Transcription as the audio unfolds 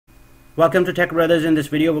Welcome to Tech Brothers. In this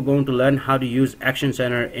video, we're going to learn how to use Action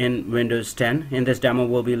Center in Windows 10. In this demo,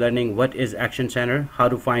 we'll be learning what is Action Center, how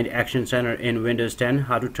to find Action Center in Windows 10,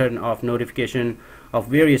 how to turn off notification of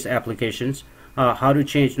various applications, how to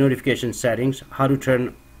change notification settings, how to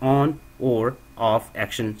turn on or off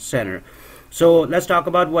Action Center. So let's talk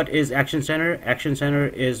about what is Action Center. Action Center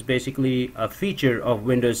is basically a feature of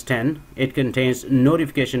Windows 10. It contains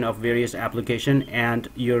notification of various applications and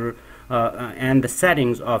the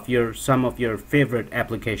settings of some of your favorite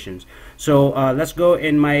applications. So let's go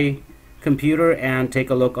in my computer and take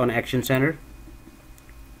a look on Action Center.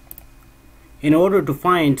 In order to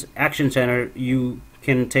find Action Center, you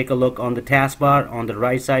can take a look on the taskbar on the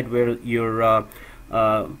right side where your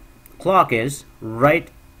clock is. Right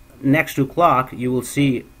next to clock, you will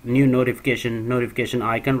see new notification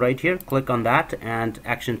icon right here. Click on that and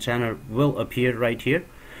Action Center will appear right here.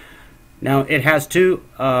 Now it has two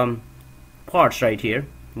parts right here.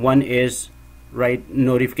 One is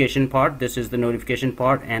notification part. This is the notification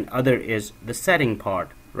part, and other is the setting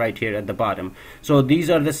part right here at the bottom. So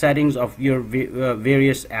these are the settings of your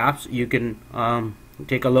various apps. You can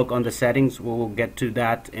take a look on the settings. We'll get to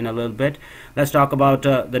that in a little bit. Let's talk about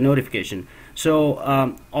the notification.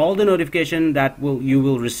 So all the notification that you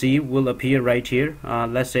will receive will appear right here.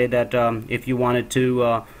 Let's say that if you wanted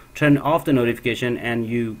to turn off the notification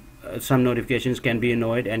and some notifications can be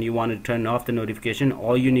annoyed and you want to turn off the notification,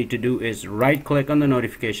 all you need to do is right click on the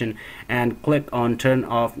notification and click on turn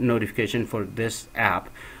off notification for this app.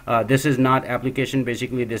 This is not application,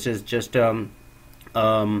 basically this is just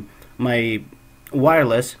my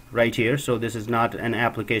wireless right here. So this is not an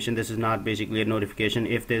application, this is not basically a notification.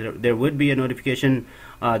 If there would be a notification,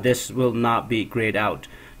 this will not be grayed out.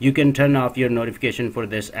 You can turn off your notification for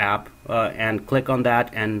this app and click on that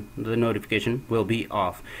and the notification will be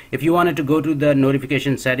off. If you wanted to go to the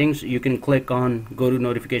notification settings, you can click on go to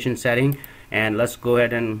notification setting, and let's go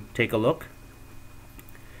ahead and take a look.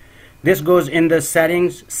 This goes in the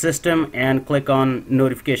settings system and click on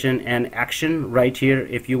notification and action right here.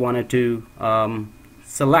 If you wanted to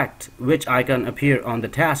select which icon appear on the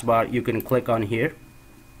taskbar, you can click on here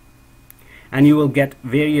and you will get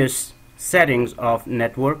various settings of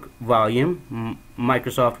network, volume,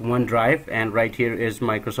 Microsoft OneDrive, and right here is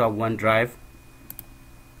Microsoft OneDrive.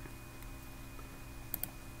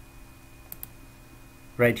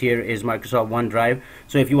 Right here is Microsoft OneDrive.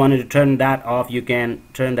 So if you wanted to turn that off, you can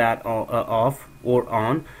turn that off or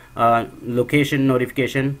on. Location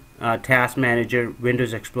notification, Task Manager,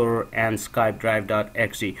 Windows Explorer, and Skype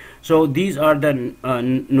Drive.exe. So these are the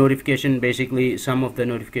notification, basically some of the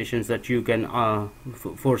notifications that you can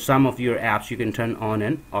for some of your apps you can turn on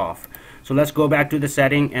and off. So let's go back to the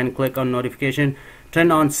setting and click on notification.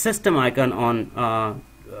 Turn on system icon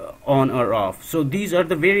on or off. So these are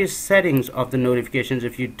the various settings of the notifications.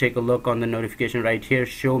 If you take a look on the notification right here,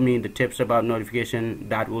 show me the tips about notification,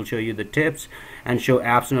 that will show you the tips, and show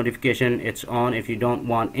apps notification, it's on. If you don't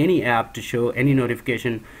want any app to show any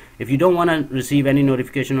notification, if you don't want to receive any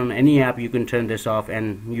notification on any app, you can turn this off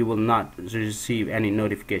and you will not receive any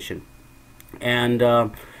notification. And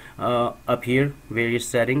up here, various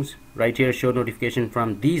settings right here, show notification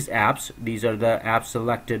from these apps. These are the apps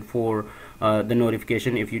selected for the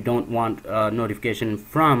notification. If you don't want notification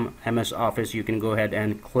from MS Office, you can go ahead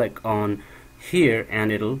and click on here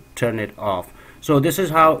and it'll turn it off. So this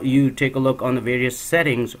is how you take a look on the various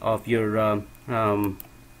settings of your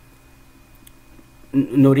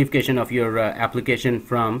notification of your application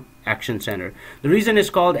from Action Center. The reason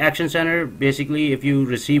it's called Action Center, basically if you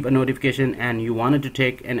receive a notification and you wanted to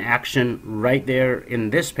take an action right there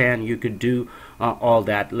in this pan, you could do all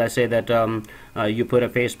that. Let's say that you put a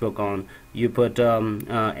Facebook on, you put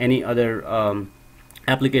any other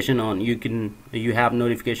application on, you have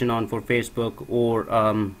notification on for Facebook or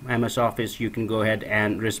MS Office, you can go ahead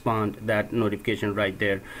and respond that notification right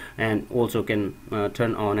there, and also can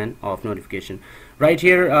turn on and off notification. Right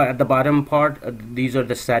here at the bottom part, these are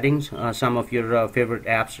the settings. Some of your favorite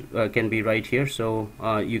apps can be right here, so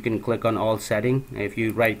you can click on all setting. If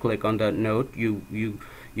you right click on the note, you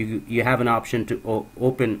have an option to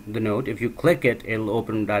open the note. If you click it, it'll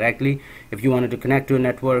open directly. If you wanted to connect to a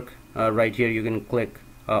network, right here you can click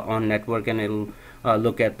on network and it'll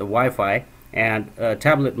look at the Wi-Fi. And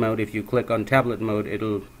tablet mode, if you click on tablet mode,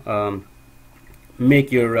 it'll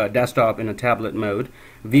make your desktop in a tablet mode.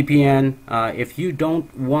 VPN, if you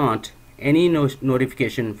don't want any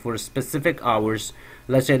notification for specific hours,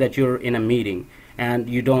 let's say that you're in a meeting and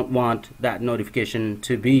you don't want that notification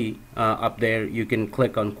to be up there, you can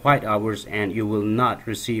click on quiet hours and you will not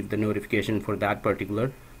receive the notification for that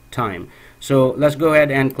particular time. So let's go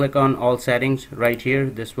ahead and click on all settings right here.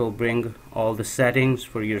 This will bring all the settings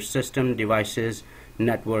for your system, devices,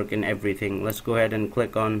 network, and everything. Let's go ahead and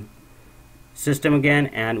click on system again,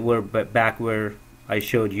 and we're back where I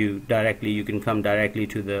showed you directly. You can come directly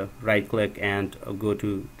to the right click and go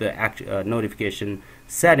to the notification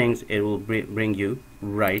settings. It will bring you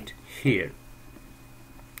right here.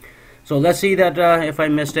 So let's see that if I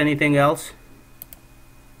missed anything else.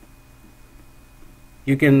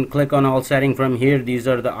 You can click on all setting from here. These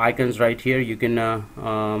are the icons right here. You can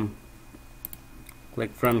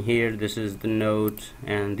click from here. This is the note,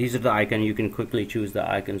 and these are the icons. You can quickly choose the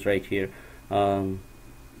icons right here.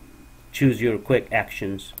 Choose your quick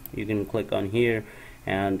actions. You can click on here,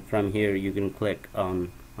 and from here you can click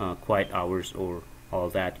on quiet hours or all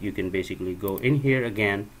that. You can basically go in here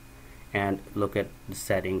again and look at the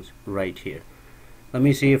settings right here. Let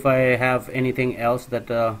me see if I have anything else that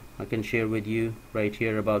I can share with you right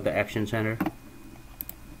here about the Action Center.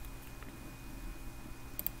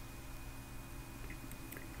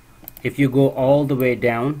 If you go all the way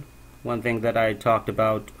down, one thing that I talked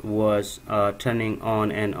about was turning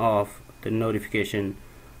on and off the notification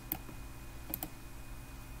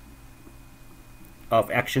of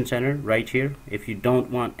Action Center right here. If you don't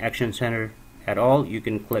want Action Center at all, you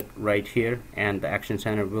can click right here and the Action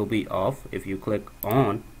Center will be off. If you click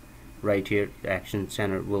on right here, the Action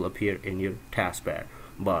Center will appear in your taskbar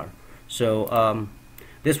bar. So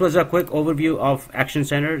this was a quick overview of Action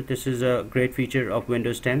Center. This is a great feature of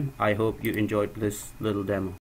Windows 10. I hope you enjoyed this little demo.